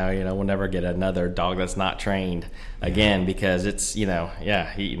says now, we'll never get another dog that's not trained again because it's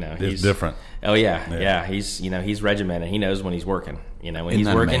he's different. Oh yeah. He's regimented. He knows when he's working. When Isn't he's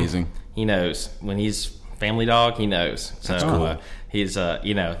that working, amazing? He knows when he's family dog. He knows. So cool. He's but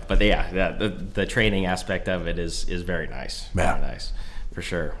the training aspect of it is very nice. Yeah. Very nice. For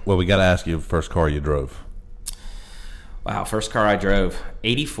sure. Well, we got to ask you the first car you drove. Wow, first car I drove,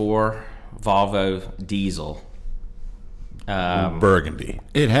 84 Volvo diesel. Burgundy.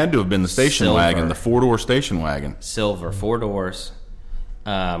 It had to have been the station Silver. wagon, the 4-door station wagon. Silver, 4 doors.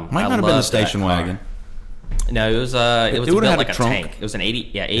 Might not have been the station wagon. No, it was would've built had a like a trunk. tank. It was an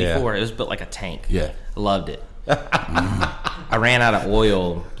 84. Yeah. It was built like a tank. Yeah. Loved it. I ran out of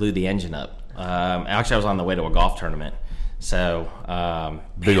oil, blew the engine up. Actually, I was on the way to a golf tournament. So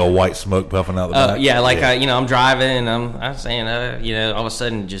Big old white smoke puffing out the back. I'm driving, and I'm saying, all of a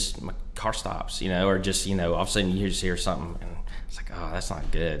sudden, just my car stops, or just, all of a sudden you just hear something, and it's like, oh, that's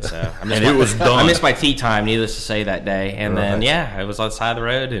not good. So I missed it was done. I missed my tee time, needless to say, that day, and then I was on the side of the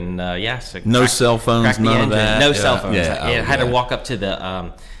road, and so No cell phones, cracked the none of engine. that? No Yeah. cell phones. Yeah. I had Oh, to yeah. walk up to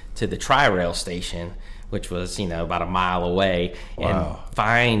the tri-rail station, which was about a mile away, and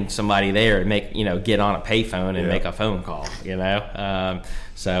find somebody there and make get on a payphone and make a phone call.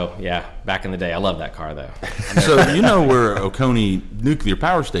 So back in the day, I loved that car though. So you know where Oconee Nuclear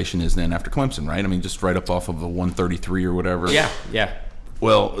Power Station is then after Clemson, right? I mean, just right up off of the 133 or whatever. Yeah.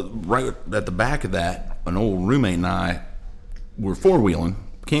 Well, right at the back of that, an old roommate and I were four-wheeling,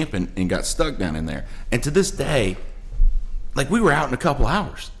 camping, and got stuck down in there. And to this day, like, we were out in a couple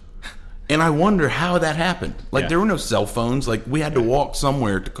hours. And I wonder how that happened. Like, there were no cell phones. Like, we had to walk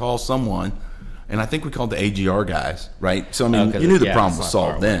somewhere to call someone. And I think we called the AGR guys, right? So, I mean, you knew the problem was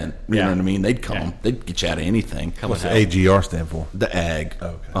solved then. You know what I mean? They'd come. They'd get you out of anything. What's the AGR stand for? The ag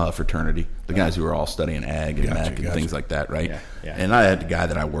fraternity. The guys who were all studying ag and mech and things like that, right? Yeah. And I had the guy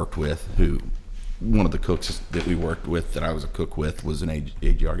that I worked with who, one of the cooks that we worked with, that I was a cook with, was an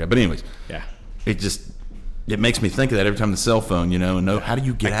AGR guy. But anyways, it makes me think of that every time the cell phone, and know how do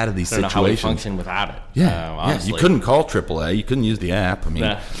you get out of these I don't situations? know how we function without it. Yeah, you couldn't call AAA. You couldn't use the app. I mean,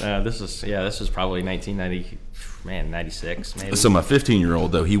 this was probably 96 maybe. so my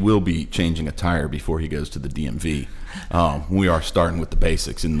 15-year-old though, he will be changing a tire before he goes to the DMV. We are starting with the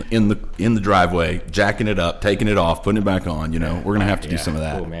basics in the driveway, jacking it up, taking it off, putting it back on. We're gonna have to do some of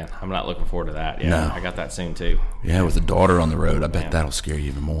that. Oh man, I'm not looking forward to that. No. I got that soon too. Yeah, with a daughter on the road, I bet that'll scare you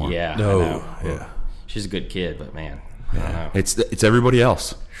even more. Yeah. No. I know. Yeah. She's a good kid, but man, I don't know. It's everybody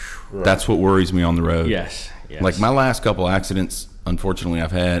else. That's what worries me on the road. Yes. Like my last couple accidents, unfortunately,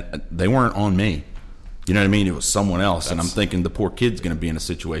 I've had, they weren't on me. You know what I mean? It was someone else, and I'm thinking the poor kid's going to be in a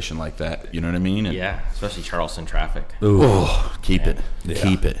situation like that. You know what I mean? And, especially Charleston traffic. Keep it.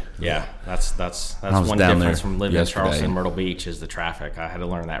 Yeah, that's was one down difference there from living yesterday. in Charleston, Myrtle Beach is the traffic. I had to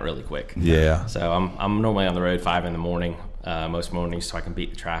learn that really quick. Yeah. So I'm normally on the road 5 in the morning, most mornings, so I can beat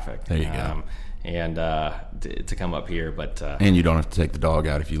the traffic. There you go. And to come up here, but And you don't have to take the dog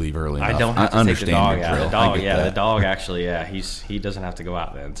out if you leave early enough. I don't have to take the dog your out. drill. The I dog, get that. the dog actually, he doesn't have to go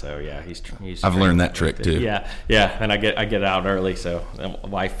out then. So he's I've learned that trick too. Yeah. And I get out early, so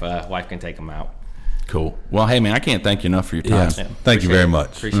wife can take him out. Cool. Well, hey man, I can't thank you enough for your time. Yeah. Thank you very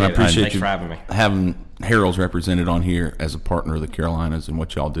much. Appreciate And I it. appreciate Thanks you for having me. having Harold's represented on here as a partner of the Carolinas and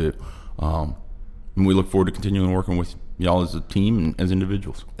what y'all do. And we look forward to continuing working with y'all as a team and as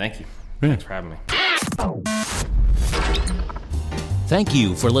individuals. Thank you. Yeah. Thanks for having me. Thank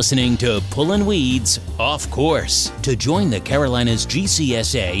you for listening to Pullin' Weeds Off Course. To join the Carolinas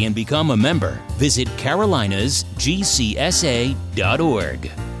GCSA and become a member, visit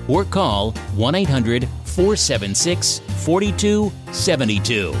carolinasgcsa.org or call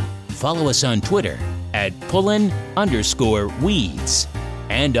 1-800-476-4272. Follow us on Twitter at Pullin_Weeds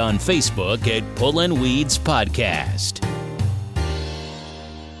and on Facebook at Pullin' Weeds Podcast.